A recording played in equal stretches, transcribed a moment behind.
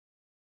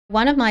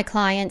One of my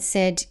clients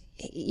said,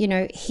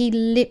 he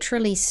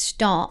literally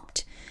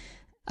stopped,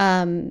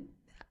 doing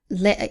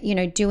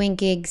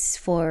gigs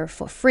for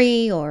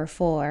free or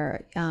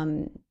for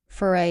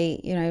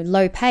a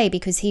low pay,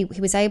 because he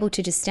was able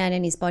to just stand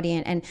in his body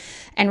and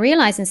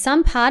realize, and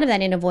some part of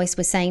that inner voice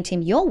was saying to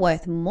him, you're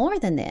worth more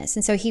than this.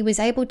 And so he was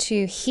able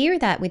to hear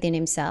that within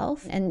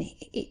himself, and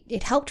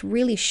it helped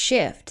really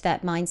shift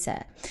that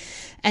mindset.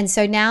 And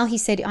so now he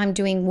said, I'm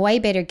doing way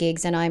better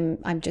gigs, and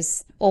I'm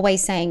just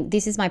always saying,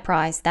 this is my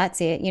price, that's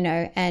it,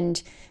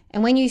 and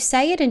when you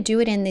say it and do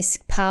it in this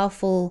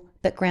powerful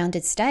but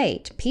grounded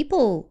state,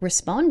 people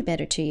respond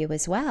better to you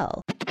as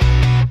well.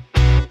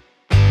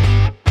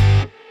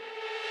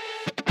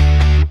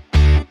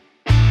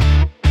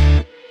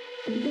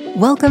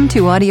 Welcome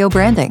to Audio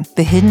Branding,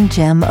 the hidden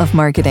gem of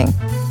marketing.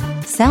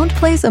 Sound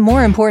plays a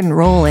more important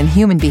role in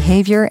human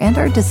behavior and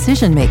our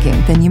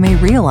decision-making than you may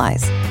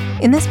realize.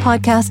 In this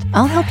podcast,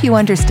 I'll help you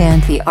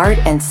understand the art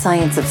and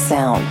science of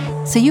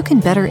sound so you can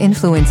better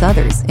influence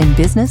others in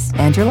business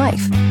and your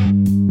life.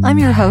 I'm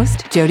your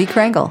host, Jody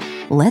Krangle.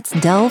 Let's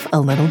delve a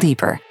little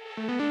deeper.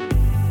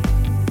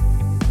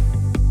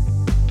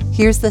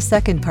 Here's the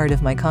second part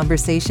of my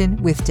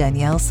conversation with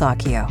Danielle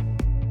Soccio.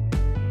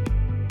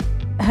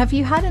 Have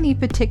you had any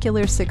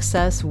particular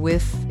success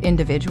with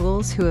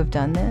individuals who have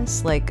done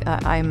this?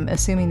 I'm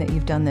assuming that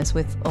you've done this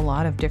with a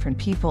lot of different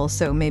people,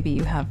 so maybe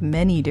you have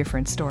many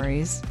different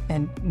stories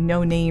and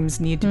no names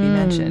need to be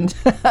mentioned.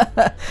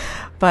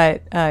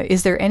 But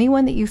is there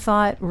anyone that you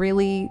thought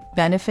really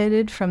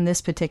benefited from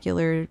this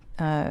particular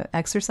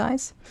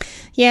exercise?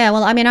 Yeah,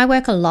 well, I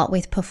work a lot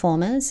with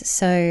performers,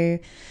 so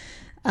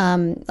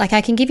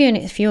I can give you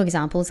a few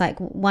examples. Like,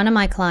 one of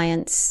my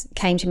clients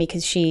came to me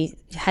because she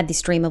had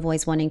this dream of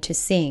always wanting to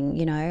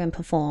sing, and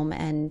perform,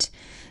 and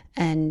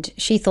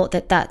she thought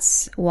that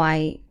that's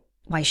why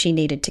she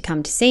needed to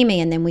come to see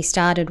me. And then we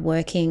started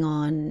working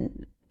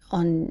on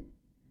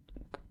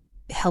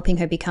helping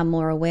her become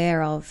more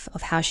aware of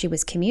how she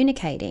was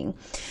communicating.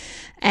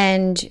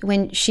 And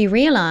when she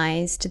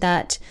realized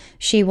that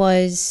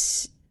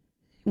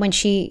when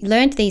she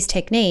learned these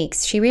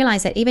techniques, she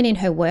realized that even in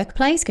her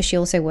workplace, because she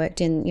also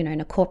worked in,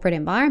 in a corporate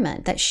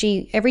environment, that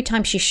every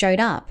time she showed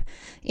up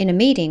in a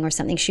meeting or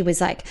something, she was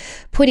like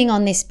putting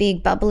on this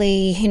big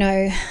bubbly,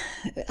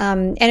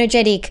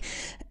 energetic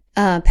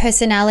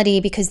personality,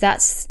 because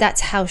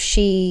that's how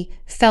she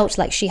felt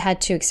like she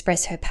had to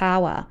express her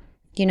power,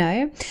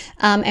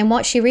 and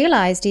what she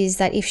realized is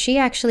that if she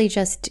actually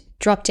just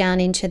dropped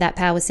down into that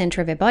power center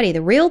of her body,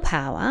 the real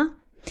power,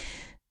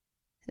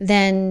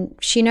 then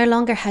she no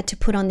longer had to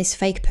put on this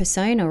fake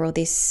persona or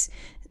this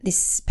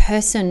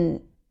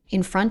person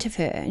in front of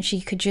her. And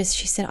she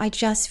said, I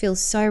just feel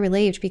so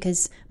relieved,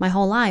 because my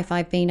whole life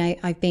I've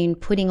been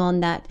putting on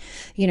that,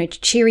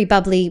 cheery,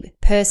 bubbly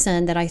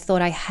person that I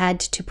thought I had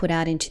to put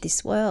out into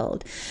this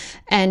world.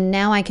 And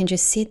now I can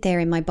just sit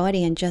there in my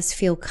body and just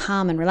feel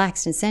calm and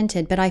relaxed and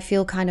centered, but I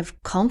feel kind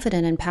of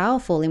confident and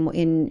powerful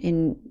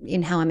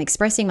in how I'm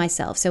expressing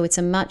myself. So it's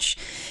a much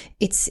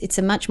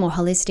more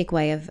holistic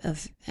way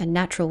of a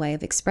natural way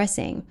of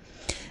expressing.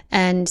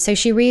 And so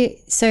she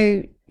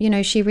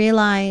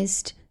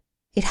realized,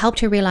 it helped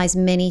her realize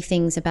many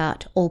things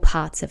about all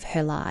parts of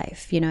her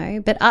life,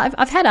 But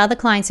I've had other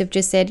clients who've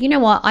just said, you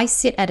know what, I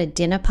sit at a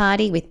dinner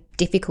party with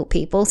difficult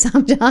people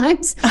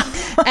sometimes,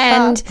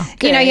 and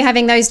okay, you're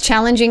having those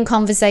challenging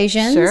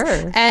conversations.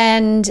 Sure.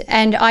 And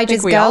I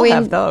just we go all in.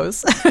 Have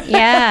those.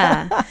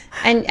 Yeah.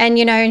 And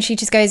and she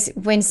just goes,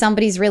 when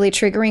somebody's really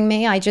triggering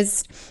me, I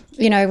just,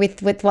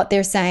 with what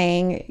they're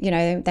saying,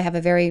 they have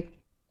a very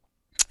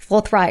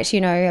forthright,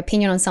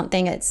 opinion on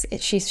something.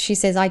 She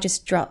says, I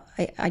just drop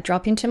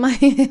into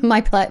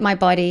my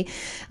body.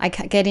 I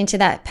get into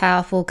that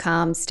powerful,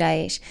 calm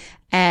state,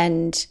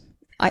 and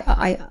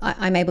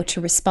I'm able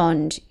to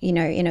respond, in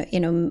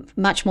a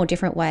much more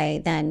different way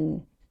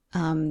than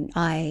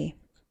I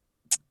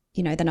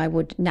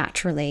would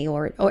naturally,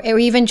 or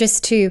even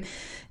just to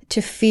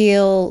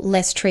feel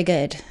less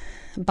triggered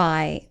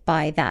by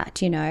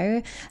that,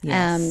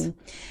 Yes.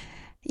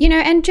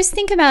 And just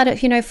think about it,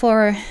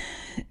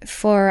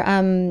 for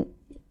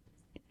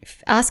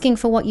asking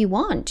for what you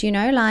want,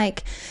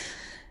 like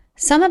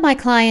some of my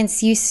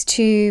clients used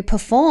to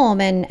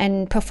perform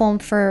and perform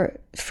for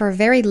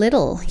very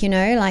little,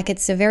 like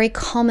it's a very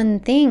common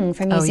thing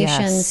for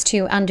musicians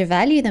to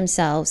undervalue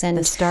themselves, and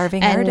the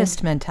starving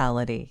artist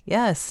mentality.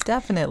 Yes,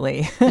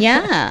 definitely.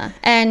 Yeah.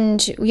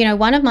 And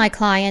one of my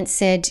clients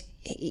said,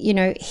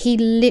 he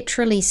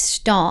literally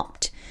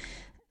stopped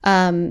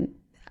doing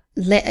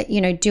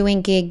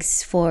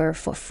gigs for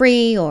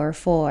free or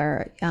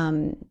for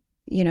a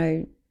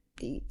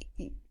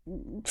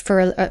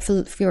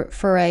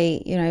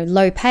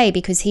low pay,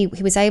 because he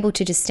was able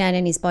to just stand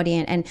in his body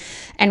and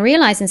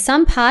realize, and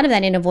some part of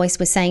that inner voice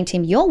was saying to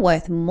him, you're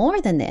worth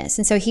more than this.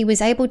 And so he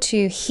was able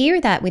to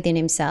hear that within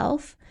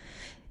himself,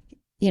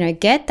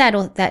 get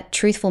that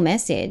truthful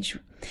message,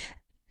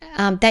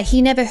 that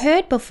he never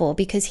heard before,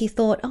 because he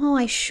thought, oh,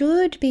 I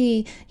should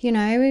be,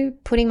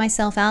 putting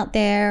myself out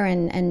there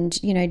and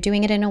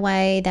doing it in a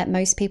way that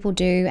most people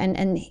do.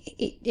 And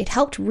it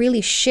helped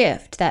really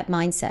shift that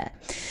mindset.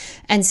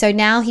 And so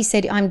now he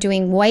said, I'm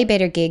doing way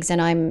better gigs,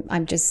 and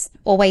I'm just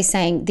always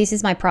saying, this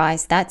is my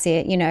price. That's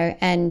it,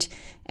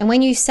 and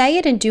when you say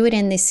it and do it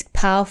in this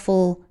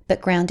powerful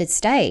but grounded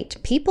state,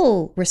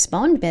 people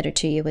respond better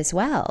to you as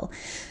well.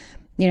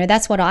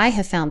 That's what I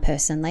have found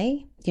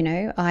personally.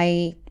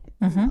 I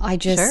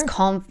just,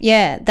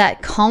 that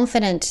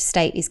confident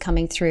state is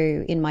coming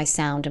through in my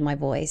sound and my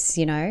voice,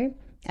 and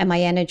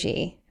my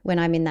energy when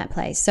I'm in that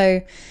place.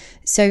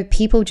 So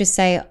people just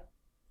say,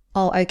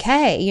 oh,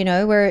 okay,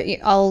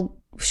 I'll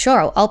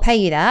pay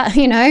you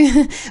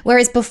that,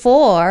 whereas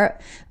before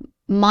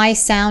my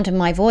sound and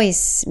my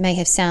voice may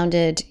have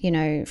sounded,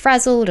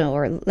 frazzled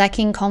or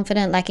lacking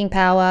confident, lacking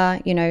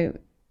power,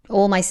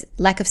 all my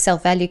lack of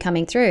self-value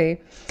coming through.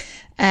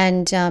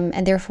 And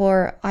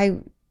therefore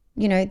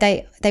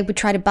they would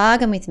try to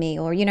bargain with me,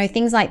 or,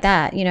 things like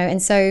that,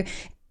 and so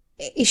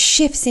it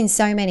shifts in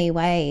so many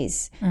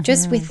ways. Mm-hmm.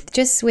 Just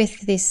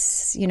with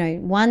this,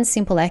 one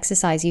simple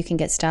exercise, you can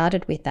get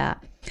started with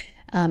that.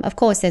 Of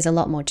course, there's a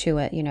lot more to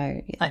it,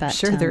 I'm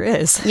sure there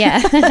is. Yeah.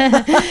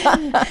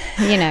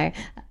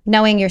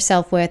 Knowing your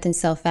self-worth and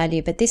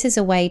self-value. But this is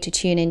a way to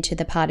tune into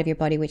the part of your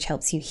body which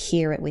helps you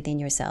hear it within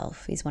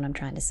yourself, is what I'm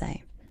trying to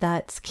say.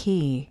 That's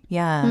key.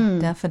 Yeah,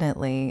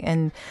 definitely.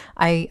 And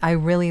I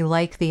really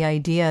like the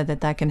idea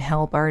that can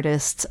help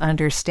artists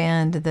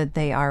understand that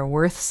they are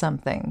worth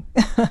something.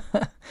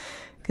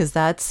 Because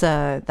that's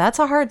a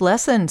hard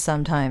lesson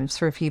sometimes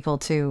for people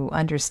to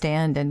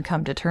understand and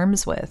come to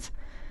terms with.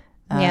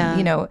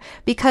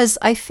 Because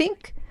I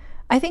think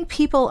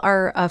people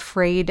are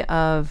afraid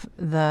of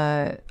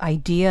the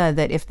idea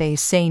that if they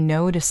say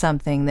no to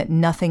something, that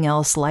nothing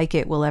else like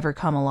it will ever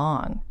come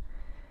along.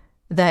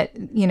 That,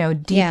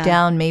 deep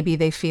down, maybe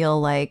they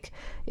feel like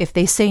if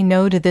they say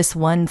no to this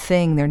one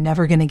thing, they're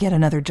never going to get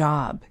another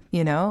job,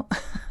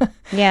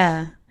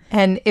 Yeah.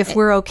 And if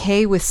we're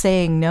okay with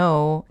saying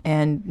no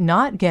and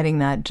not getting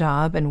that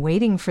job and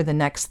waiting for the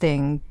next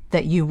thing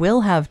that you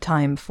will have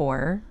time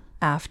for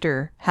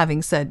after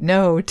having said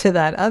no to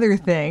that other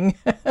thing,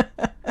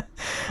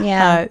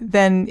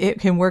 then it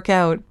can work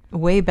out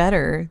way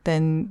better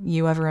than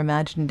you ever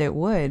imagined it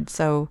would.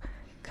 So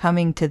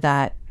coming to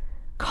that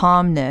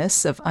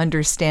calmness of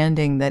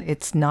understanding that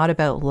it's not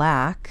about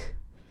lack,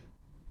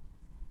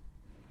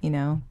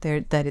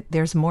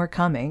 there's more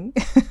coming.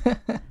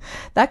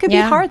 That could be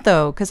hard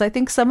though, because I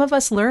think some of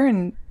us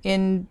learn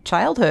in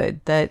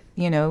childhood that,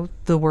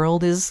 the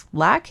world is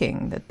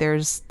lacking, that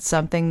there's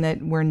something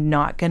that we're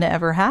not going to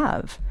ever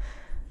have.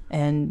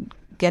 And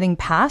getting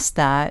past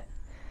that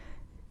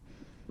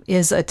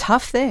is a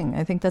tough thing.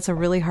 I think that's a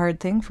really hard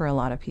thing for a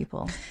lot of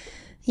people.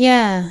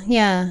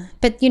 Yeah.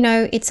 But,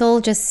 it's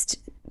all just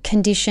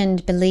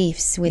conditioned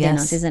beliefs within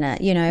us, isn't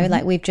it?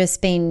 Like we've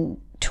just been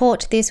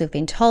taught this, we've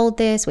been told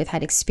this, we've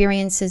had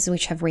experiences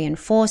which have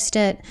reinforced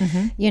it,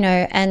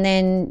 and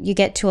then you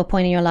get to a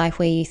point in your life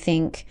where you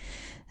think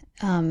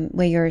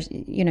where your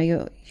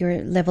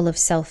level of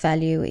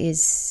self-value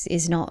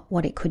is not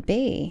what it could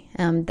be.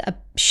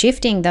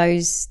 Shifting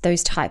those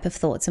type of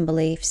thoughts and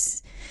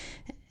beliefs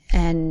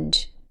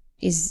and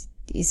is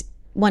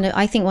one of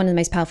the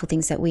most powerful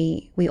things that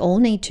we all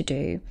need to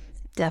do.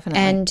 Definitely.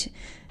 And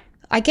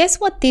I guess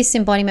what this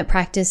embodiment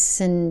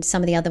practice and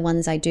some of the other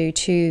ones I do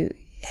too,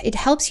 it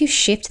helps you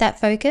shift that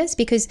focus,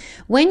 because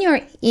when you're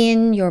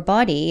in your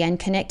body and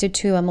connected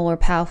to a more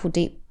powerful,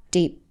 deep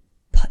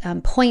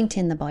point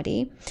in the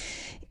body,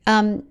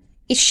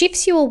 it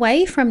shifts you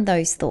away from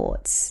those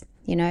thoughts,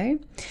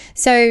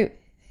 So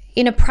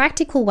in a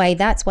practical way,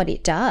 that's what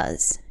it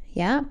does,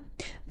 yeah?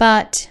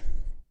 But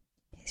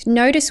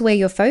notice where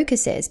your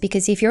focus is,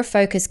 because if your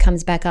focus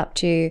comes back up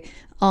to,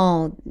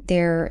 oh,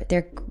 they're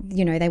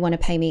they want to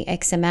pay me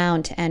X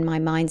amount, and my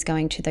mind's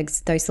going to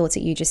those thoughts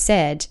that you just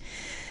said,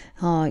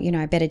 oh,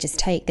 I better just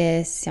take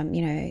this,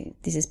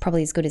 this is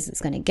probably as good as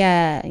it's going to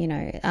get,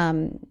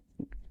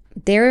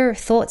 there are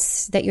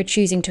thoughts that you're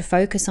choosing to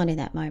focus on in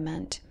that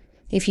moment.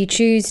 If you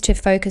choose to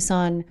focus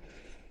on,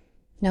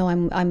 no,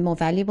 I'm more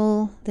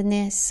valuable than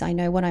this, I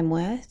know what I'm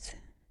worth,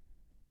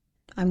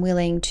 I'm not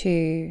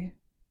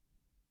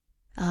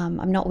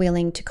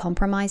willing to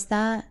compromise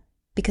that,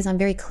 because I'm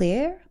very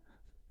clear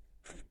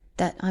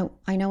that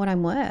I know what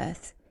I'm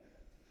worth,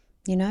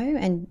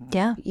 and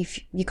if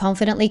you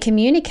confidently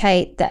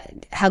communicate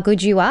that how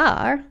good you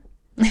are,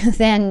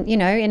 then,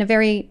 in a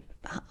very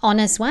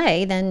honest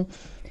way, then,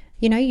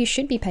 you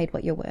should be paid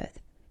what you're worth.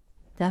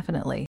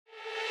 Definitely.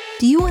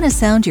 Do you want to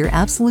sound your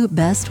absolute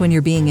best when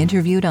you're being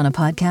interviewed on a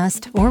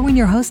podcast or when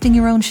you're hosting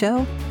your own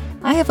show?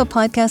 I have a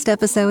podcast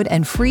episode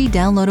and free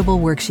downloadable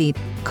worksheet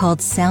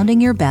called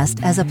Sounding Your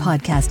Best as a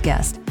Podcast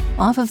Guest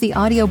off of the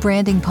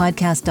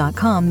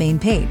audiobrandingpodcast.com main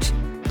page.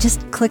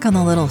 Just click on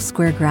the little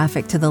square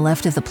graphic to the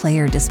left of the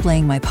player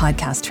displaying my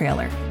podcast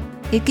trailer.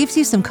 It gives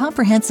you some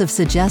comprehensive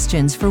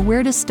suggestions for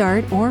where to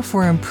start or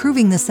for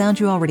improving the sound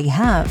you already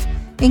have,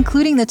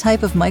 including the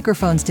type of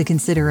microphones to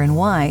consider and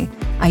why,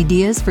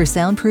 ideas for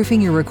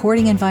soundproofing your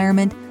recording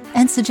environment,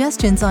 and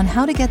suggestions on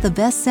how to get the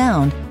best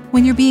sound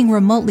when you're being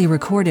remotely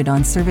recorded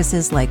on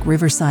services like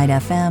Riverside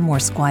FM or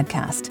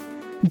Squadcast.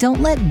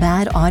 Don't let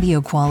bad audio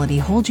quality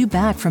hold you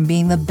back from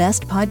being the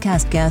best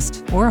podcast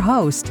guest or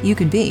host you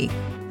could be.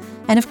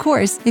 And of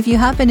course, if you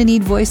happen to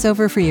need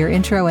voiceover for your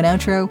intro and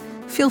outro,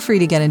 feel free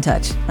to get in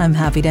touch. I'm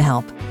happy to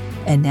help.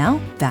 And now,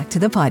 back to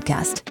the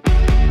podcast.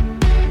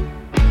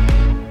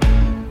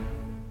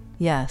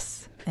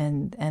 Yes,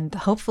 and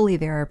hopefully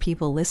there are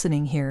people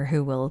listening here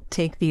who will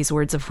take these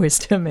words of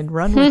wisdom and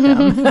run with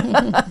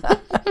them.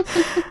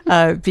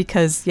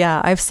 Because,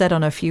 yeah, I've said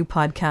on a few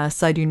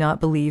podcasts, I do not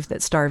believe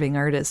that starving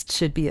artists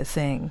should be a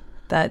thing.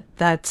 That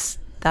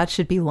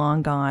should be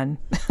long gone.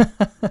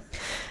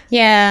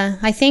 Yeah,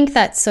 I think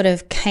that sort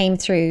of came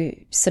through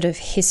sort of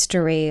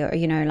history, or,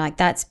 like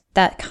that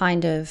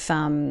kind of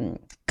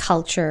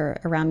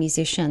culture around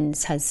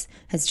musicians has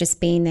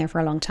just been there for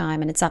a long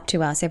time, and it's up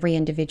to us, every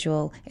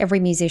individual, every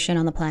musician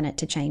on the planet,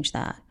 to change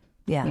that.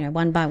 Yeah.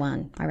 One by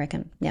one, I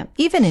reckon. Yeah.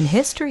 Even in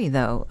history,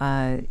 though,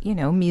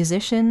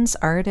 musicians,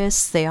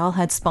 artists, they all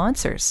had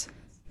sponsors.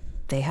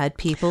 They had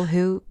people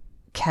who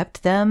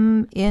kept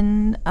them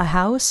in a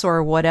house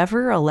or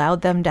whatever,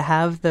 allowed them to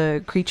have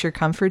the creature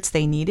comforts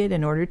they needed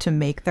in order to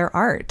make their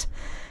art.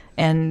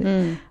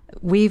 And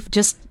we've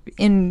just,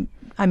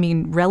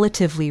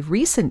 relatively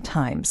recent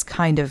times,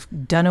 kind of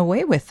done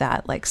away with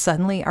that. Like,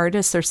 suddenly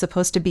artists are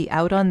supposed to be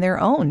out on their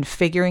own,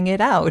 figuring it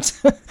out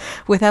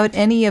without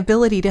any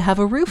ability to have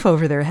a roof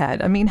over their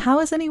head. I mean, how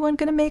is anyone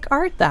going to make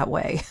art that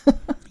way?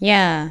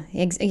 Yeah,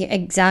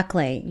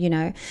 exactly.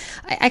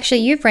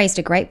 Actually, you've raised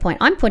a great point.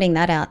 I'm putting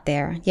that out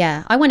there.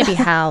 Yeah, I want to be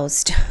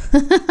housed.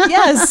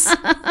 Yes.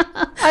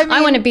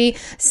 I want to be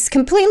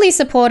completely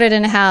supported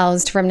and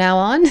housed from now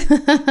on.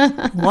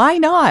 Why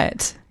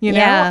not?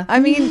 Yeah.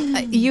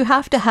 You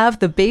have to have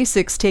the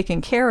basics taken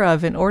care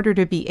of in order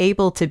to be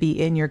able to be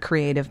in your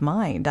creative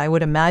mind. I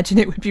would imagine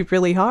it would be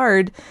really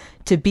hard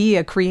to be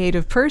a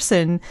creative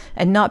person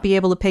and not be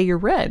able to pay your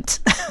rent.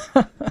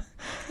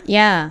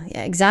 Yeah,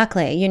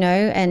 exactly.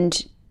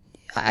 And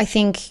I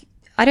think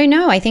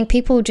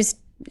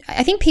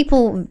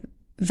people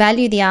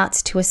value the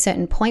arts to a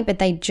certain point, but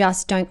they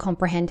just don't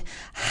comprehend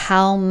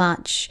how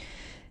much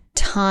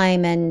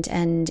time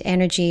and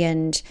energy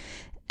and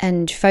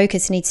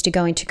focus needs to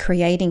go into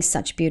creating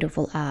such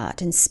beautiful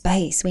art, and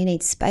space. We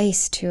need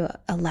space to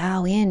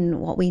allow in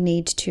what we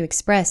need to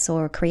express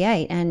or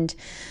create. And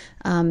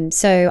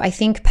so I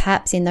think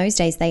perhaps in those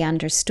days they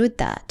understood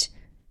that,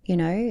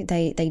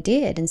 they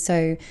did. And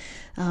so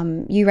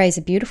you raise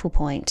a beautiful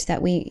point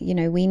that we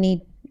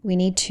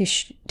need to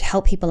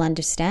help people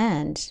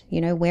understand,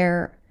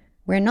 we're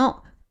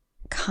not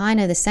kind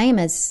of the same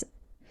as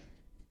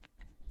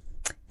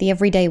the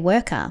everyday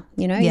worker,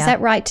 Yeah. Is that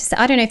right to say?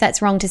 I don't know if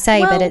that's wrong to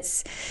say, but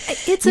it's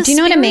a do you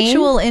know what I mean?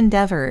 Spiritual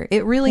endeavor.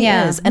 It really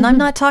is. And I'm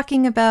not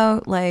talking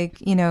about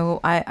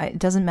it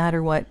doesn't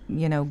matter what,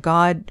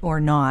 God or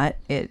not,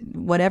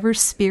 whatever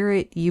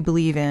spirit you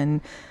believe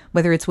in,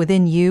 whether it's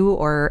within you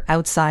or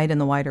outside in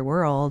the wider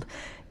world,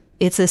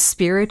 it's a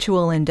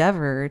spiritual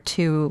endeavor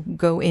to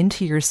go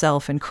into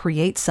yourself and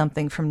create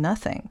something from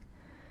nothing.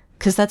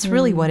 Because that's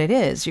really what it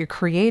is. You're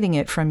creating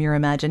it from your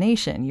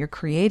imagination. You're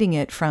creating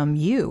it from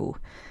you.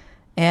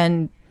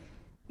 And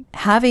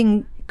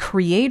having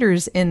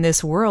creators in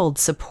this world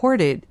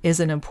supported is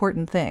an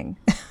important thing.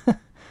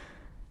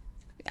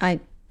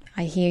 I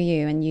hear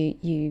you, and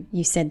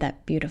you said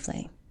that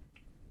beautifully.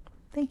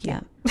 Thank you.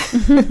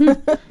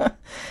 Yeah.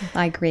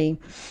 I agree.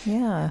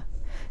 Yeah.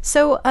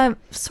 So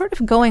sort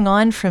of going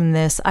on from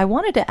this, I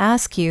wanted to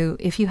ask you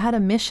if you had a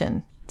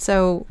mission.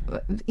 So,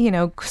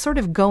 sort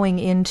of going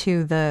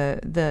into the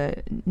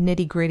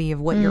nitty gritty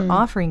of what you're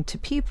offering to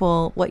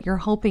people, what you're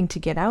hoping to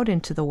get out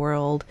into the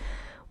world.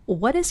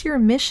 What is your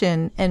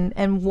mission,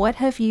 and what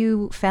have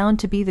you found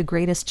to be the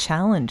greatest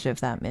challenge of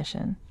that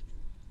mission?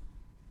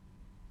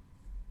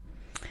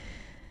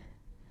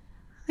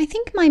 I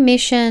think my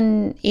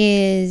mission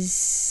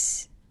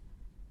is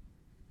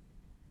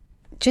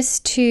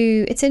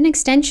it's an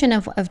extension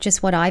of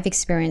just what I've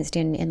experienced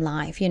in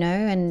life,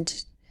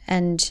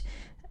 and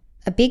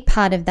a big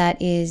part of that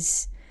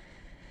is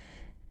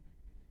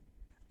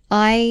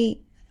I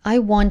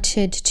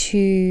wanted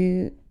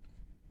to.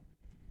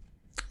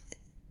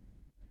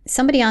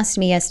 Somebody asked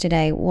me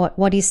yesterday,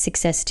 what is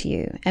success to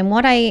you? And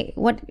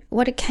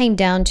what it came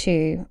down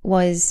to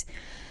was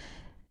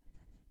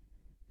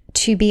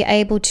to be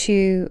able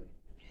to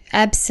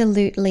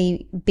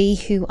absolutely be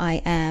who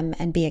I am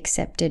and be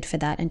accepted for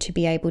that, and to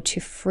be able to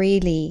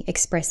freely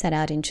express that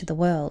out into the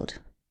world.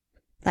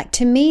 Like,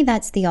 to me,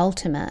 that's the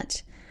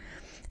ultimate.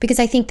 Because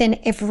I think then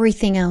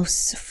everything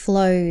else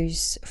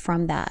flows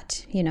from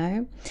that,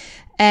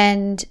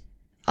 And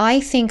I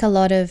think a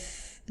lot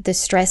of the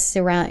stress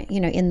around,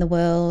 in the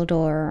world,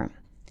 or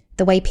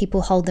the way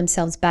people hold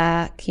themselves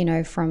back,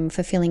 from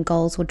fulfilling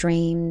goals or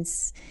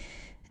dreams,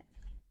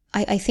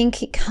 I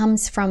think it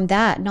comes from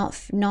that,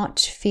 not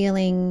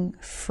feeling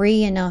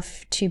free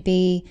enough to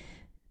be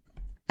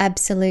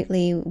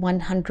absolutely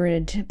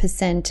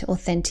 100%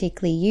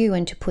 authentically you,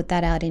 and to put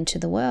that out into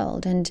the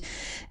world.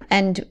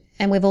 And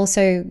we've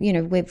also, you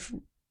know,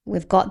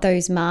 we've got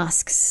those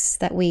masks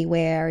that we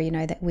wear, you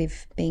know, that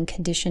we've been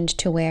conditioned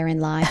to wear in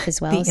life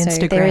as well. The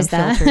Instagram so there is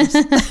filters.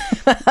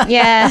 That.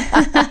 Yeah.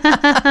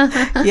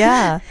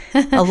 Yeah.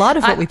 A lot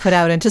of what we put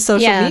out into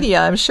social Yeah.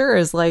 media, I'm sure,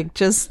 is like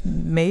just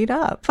made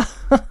up.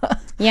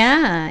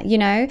 Yeah, you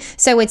know,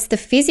 so it's the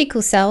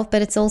physical self,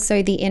 but it's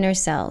also the inner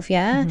self.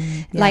 Yeah.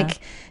 Yeah. Like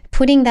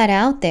putting that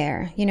out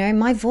there, you know,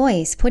 my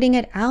voice, putting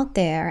it out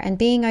there and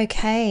being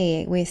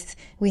okay with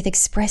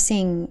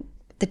expressing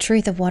the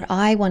truth of what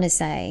I want to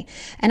say.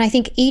 And I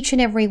think each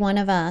and every one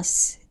of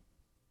us,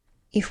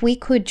 if we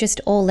could just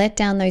all let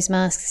down those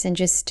masks and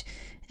just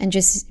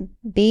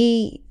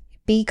be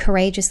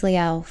courageously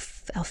our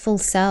full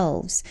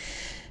selves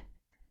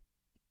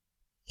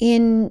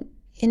in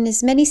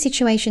as many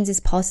situations as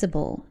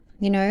possible,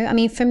 you know. I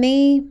mean, for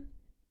me,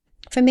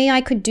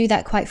 I could do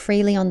that quite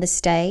freely on the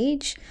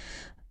stage,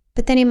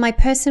 but then in my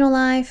personal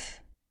life,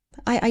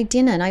 I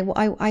didn't.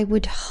 I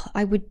would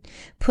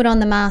put on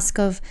the mask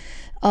of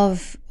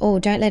oh,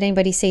 don't let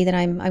anybody see that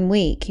I'm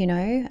weak, you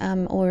know,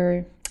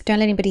 or don't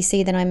let anybody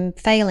see that I'm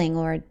failing,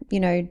 or,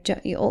 you know,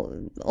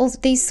 all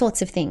these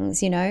sorts of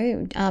things, you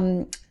know.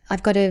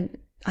 I've got to,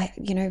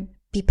 you know,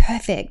 be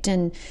perfect,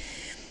 and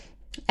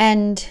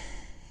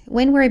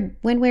when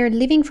we're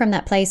living from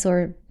that place,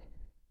 or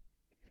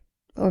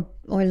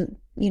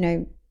you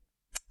know,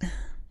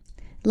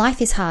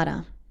 life is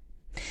harder.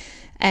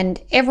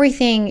 And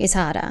everything is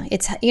harder.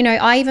 It's, you know,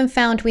 I even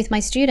found with my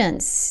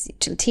students,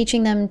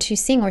 teaching them to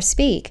sing or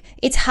speak,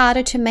 it's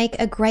harder to make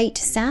a great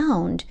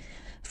sound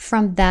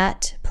from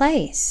that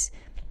place.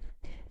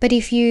 But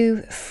if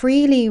you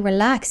freely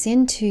relax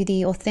into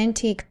the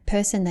authentic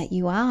person that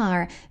you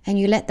are, and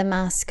you let the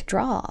mask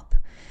drop,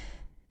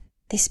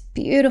 this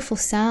beautiful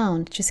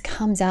sound just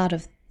comes out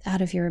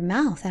of your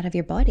mouth, out of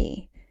your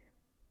body.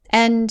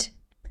 And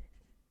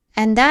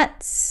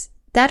that's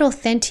that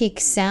authentic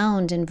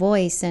sound and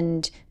voice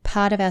and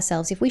part of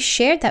ourselves. If we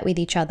shared that with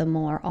each other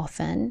more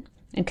often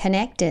and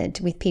connected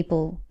with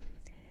people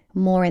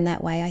more in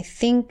that way, I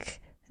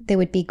think there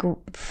would be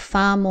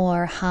far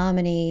more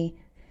harmony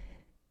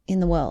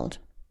in the world,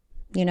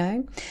 you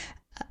know?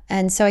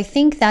 And so I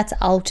think that's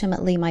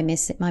ultimately my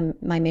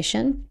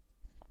mission.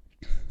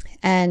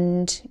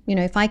 And, you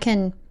know, if I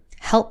can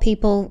help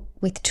people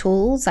with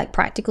tools, like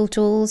practical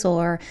tools,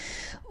 or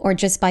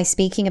just by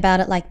speaking about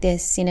it like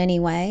this in any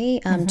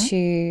way,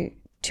 to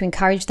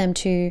encourage them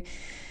to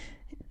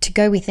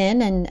go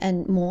within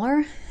and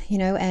more, you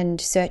know,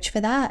 and search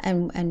for that,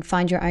 and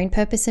find your own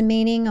purpose and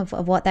meaning of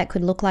what that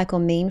could look like or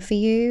mean for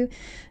you.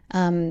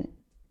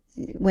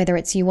 Whether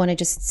it's you want to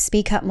just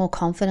speak up more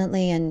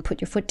confidently and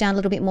put your foot down a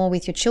little bit more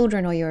with your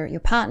children or your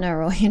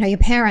partner, or, you know, your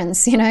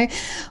parents, you know,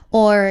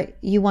 or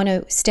you want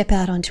to step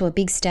out onto a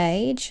big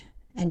stage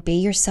and be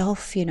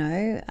yourself, you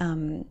know,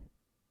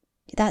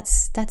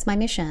 that's my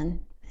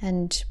mission.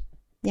 And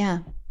yeah,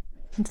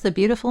 it's a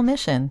beautiful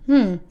mission.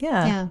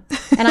 Yeah.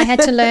 And I had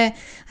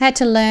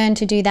to learn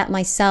to do that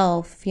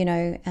myself, you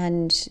know,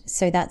 and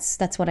so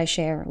that's what I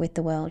share with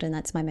the world, and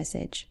that's my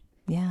message.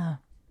 Yeah.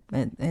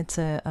 It's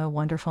a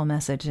wonderful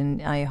message,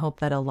 and I hope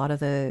that a lot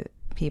of the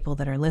people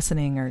that are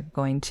listening are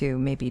going to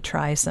maybe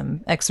try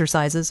some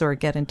exercises or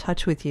get in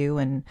touch with you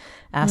and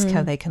ask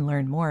how they can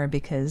learn more,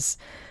 because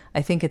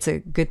I think it's a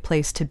good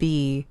place to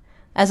be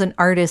as an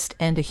artist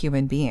and a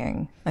human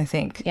being. I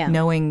think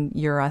knowing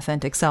your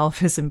authentic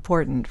self is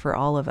important for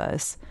all of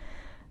us.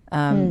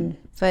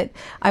 But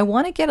I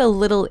want to get a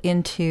little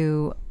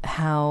into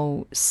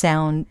how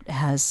sound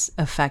has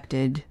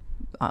affected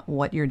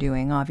what you're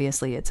doing.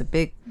 Obviously,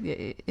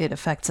 it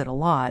affects it a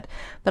lot.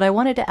 But I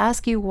wanted to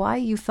ask you why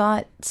you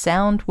thought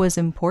sound was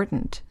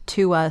important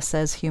to us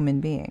as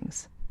human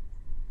beings.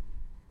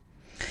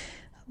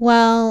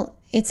 Well,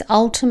 it's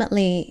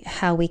ultimately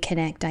how we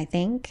connect, I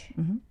think.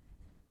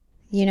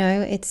 You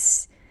know,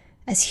 it's,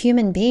 as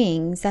human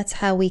beings, that's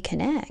how we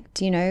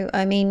connect. You know,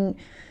 I mean,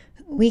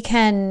 we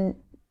can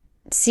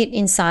sit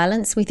in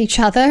silence with each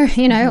other,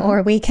 you know,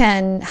 or we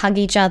can hug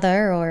each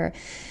other, or,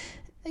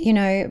 you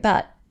know,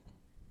 but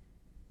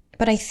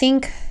I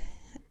think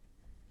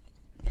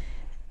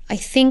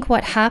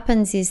what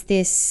happens is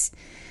this,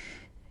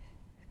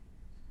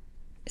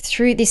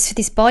 through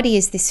this body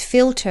is this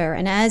filter,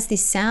 and as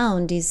this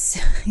sound is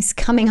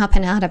coming up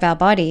and out of our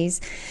bodies,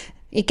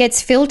 it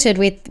gets filtered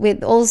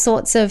with all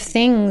sorts of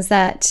things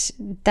that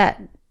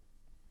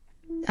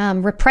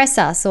repress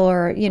us,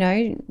 or, you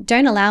know,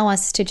 don't allow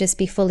us to just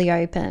be fully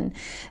open.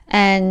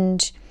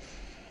 And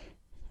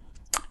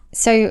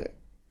so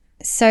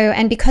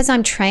and because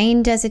I'm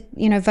trained as a,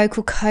 you know,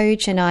 vocal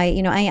coach, and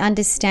I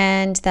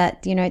understand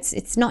that, you know,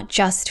 it's not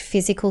just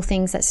physical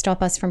things that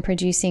stop us from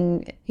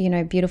producing, you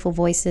know, beautiful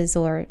voices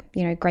or,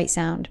 you know, great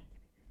sound.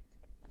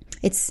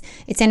 It's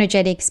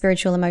energetic,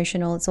 spiritual,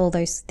 emotional. It's all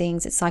those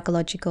things. It's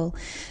psychological.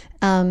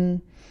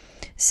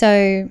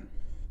 So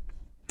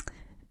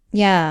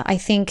yeah, I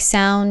think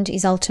sound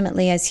is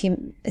ultimately, as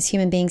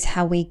human beings,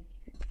 how we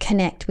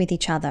connect with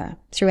each other,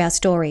 through our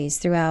stories,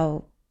 through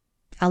our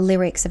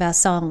lyrics of our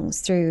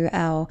songs, through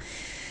our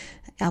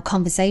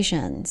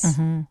conversations.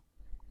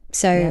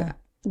 So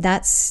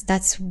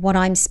that's what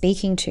I'm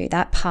speaking to,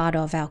 that part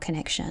of our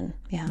connection.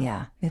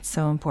 Yeah, it's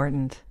so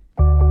important.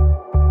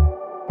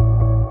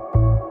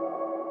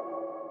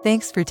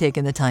 Thanks for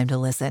taking the time to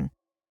listen.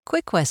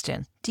 Quick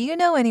question. Do you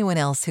know anyone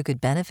else who could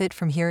benefit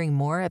from hearing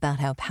more about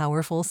how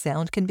powerful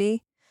sound can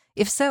be?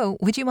 If so,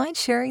 would you mind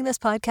sharing this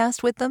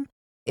podcast with them?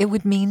 It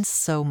would mean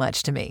so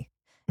much to me.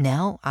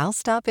 Now, I'll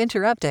stop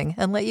interrupting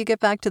and let you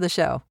get back to the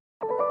show.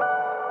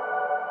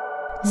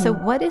 So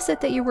what is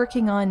it that you're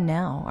working on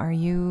now? Are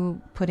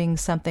you putting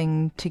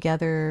something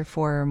together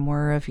for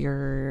more of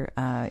your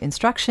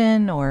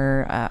instruction,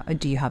 or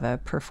do you have a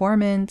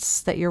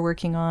performance that you're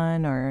working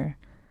on? Or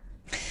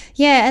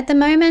Yeah, at the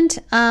moment,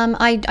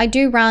 I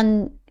do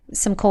run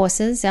some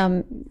courses,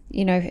 a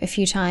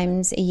few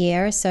times a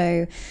year.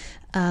 So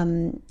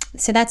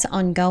that's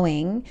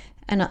ongoing,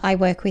 and I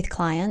work with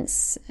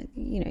clients,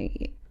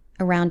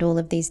 around all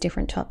of these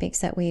different topics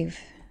that we've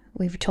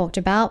talked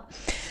about.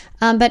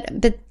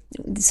 But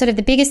sort of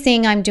the biggest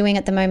thing I'm doing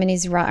at the moment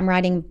is I'm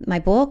writing my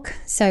book.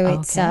 So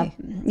it's so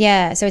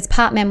it's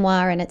part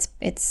memoir, and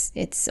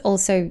it's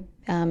also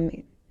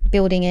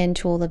building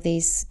into all of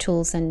these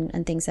tools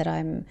and things that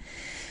I'm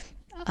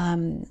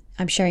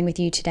sharing with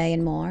you today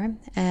and more.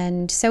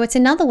 And so it's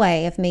another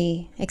way of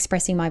me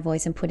expressing my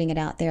voice and putting it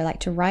out there,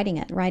 like to writing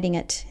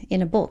it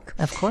in a book.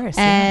 Of course.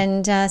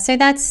 And so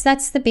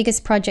that's the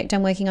biggest project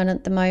I'm working on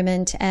at the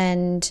moment.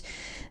 And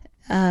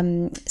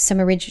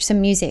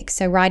some music,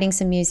 so writing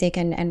some music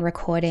and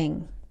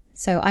recording.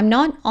 So I'm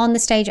not on the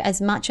stage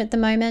as much at the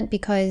moment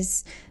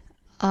because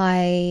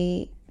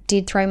I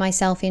did throw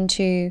myself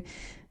into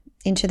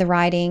the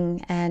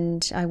writing,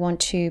 and I want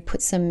to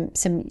put some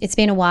it's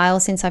been a while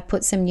since I've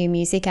put some new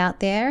music out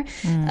there.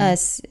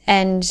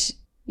 And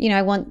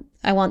I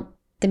want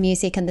the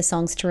music and the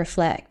songs to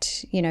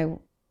reflect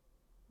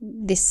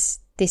this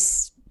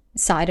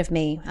side of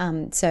me.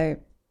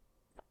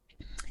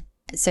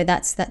 So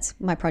that's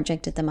my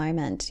project at the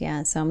moment.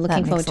 Yeah. So I'm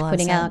looking forward to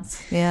putting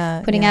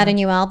out a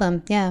new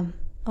album. Yeah.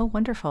 Oh,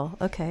 wonderful.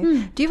 Okay.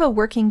 Do you have a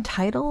working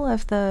title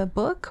of the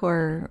book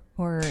or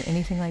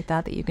anything like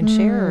that you can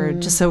share, or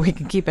just so we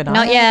can keep an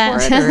eye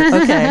out for it?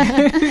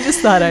 Okay. Just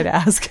thought I'd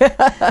ask.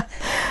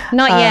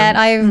 Not yet.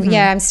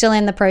 I'm still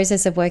in the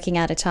process of working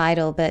out a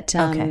title, but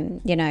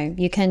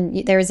you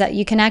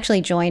can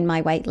actually join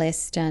my wait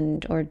list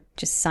or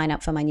just sign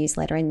up for my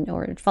newsletter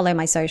or follow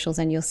my socials,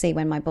 and you'll see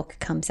when my book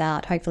comes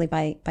out, hopefully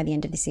by the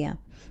end of this year.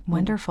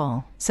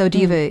 Wonderful. So do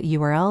you have a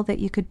URL that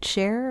you could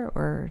share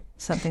or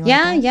something like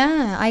that?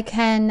 Yeah. I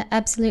can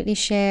absolutely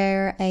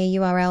share a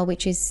URL,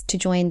 which is to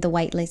join the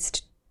wait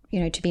list,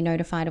 to be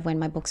notified of when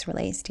my book's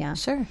released. Yeah.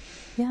 Sure.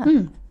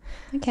 Yeah.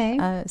 Okay.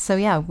 I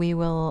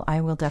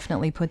will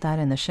definitely put that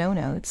in the show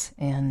notes.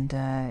 And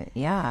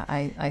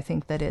I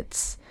think that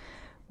it's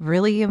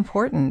really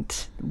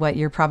important what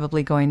you're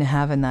probably going to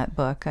have in that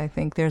book. I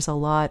think there's a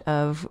lot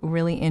of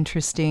really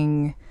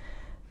interesting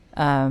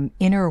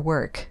inner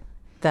work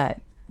that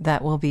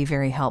will be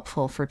very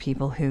helpful for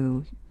people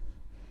who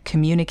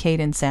communicate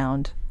in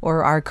sound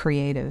or are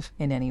creative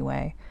in any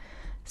way.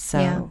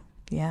 So,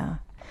 yeah.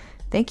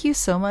 Thank you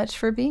so much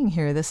for being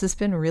here. This has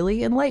been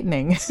really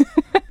enlightening.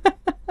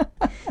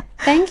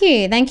 Thank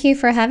you. Thank you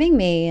for having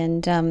me.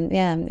 And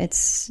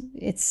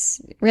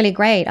it's really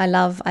great. I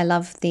love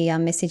the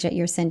message that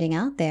you're sending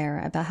out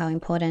there about how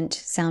important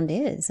sound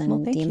is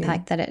and the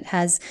impact that it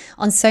has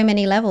on so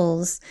many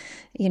levels,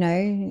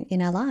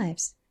 in our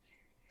lives.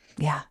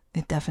 Yeah,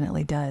 it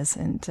definitely does.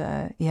 And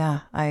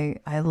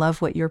I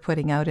love what you're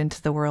putting out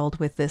into the world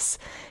with this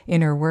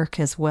inner work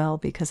as well,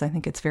 because I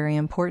think it's very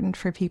important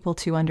for people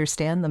to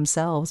understand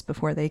themselves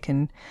before they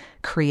can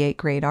create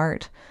great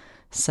art.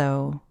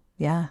 So,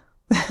 yeah.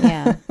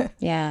 Yeah,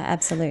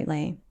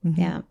 absolutely.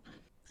 Yeah,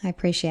 I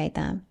appreciate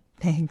that.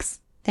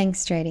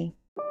 Thanks, Jody.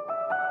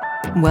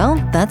 Well,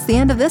 that's the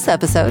end of this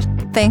episode.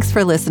 Thanks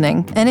for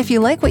listening. And if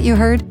you like what you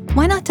heard,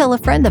 why not tell a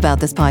friend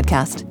about this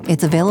podcast?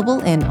 It's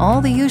available in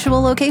all the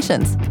usual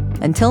locations.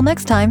 Until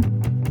next time.